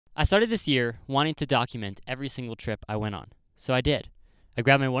I started this year wanting to document every single trip I went on, so I did. I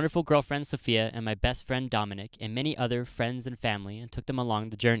grabbed my wonderful girlfriend Sofia and my best friend Dominic and many other friends and family and took them along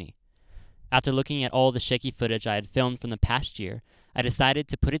the journey. After looking at all the shaky footage I had filmed from the past year, I decided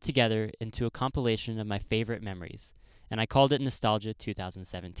to put it together into a compilation of my favorite memories, and I called it Nostalgia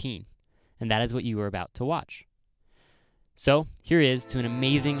 2017, and that is what you are about to watch. So, here is to an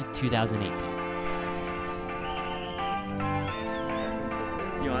amazing 2018.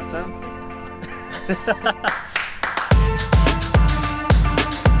 You want some?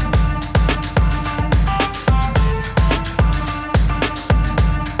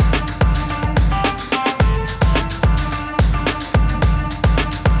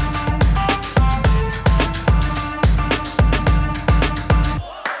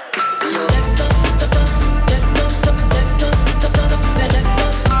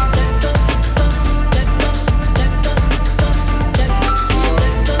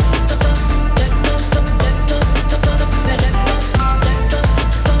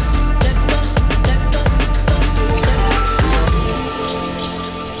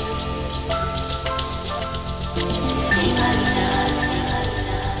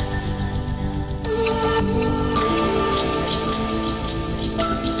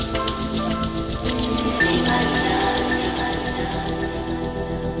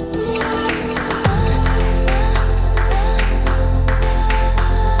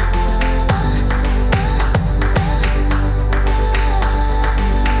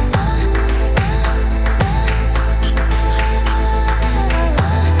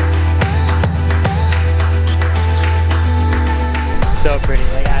 So pretty.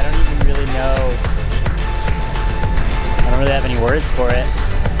 Like, I don't even really know. I don't really have any words for it.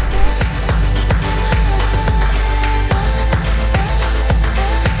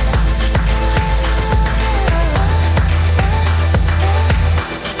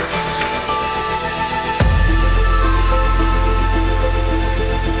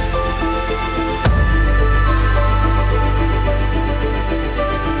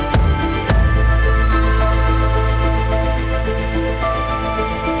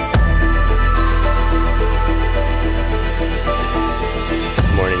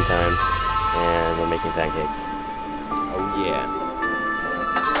 Time, and we're making pancakes. Oh yeah.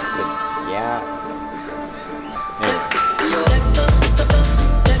 So, yeah.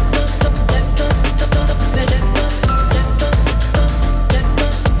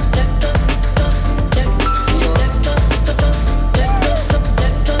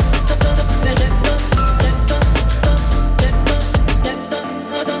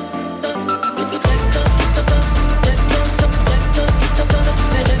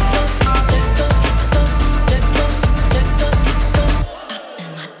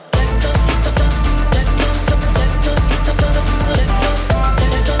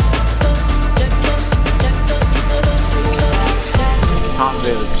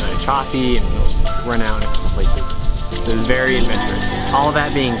 It was kind of chossy and run out in a couple places. So it was very adventurous. All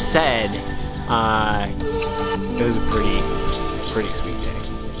that being said, it was a pretty sweet day.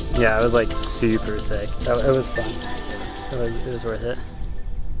 Yeah, it was like super sick. It was fun. It was worth it.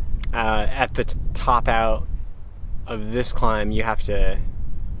 At the top out of this climb, you have to,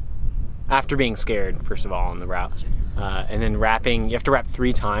 after being scared, first of all, on the route, and then rapping, you have to rap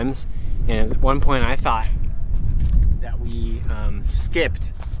 3 times. And at one point I thought that we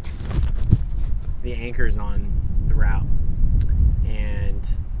skipped the anchors on the route,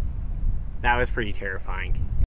 and that was pretty terrifying.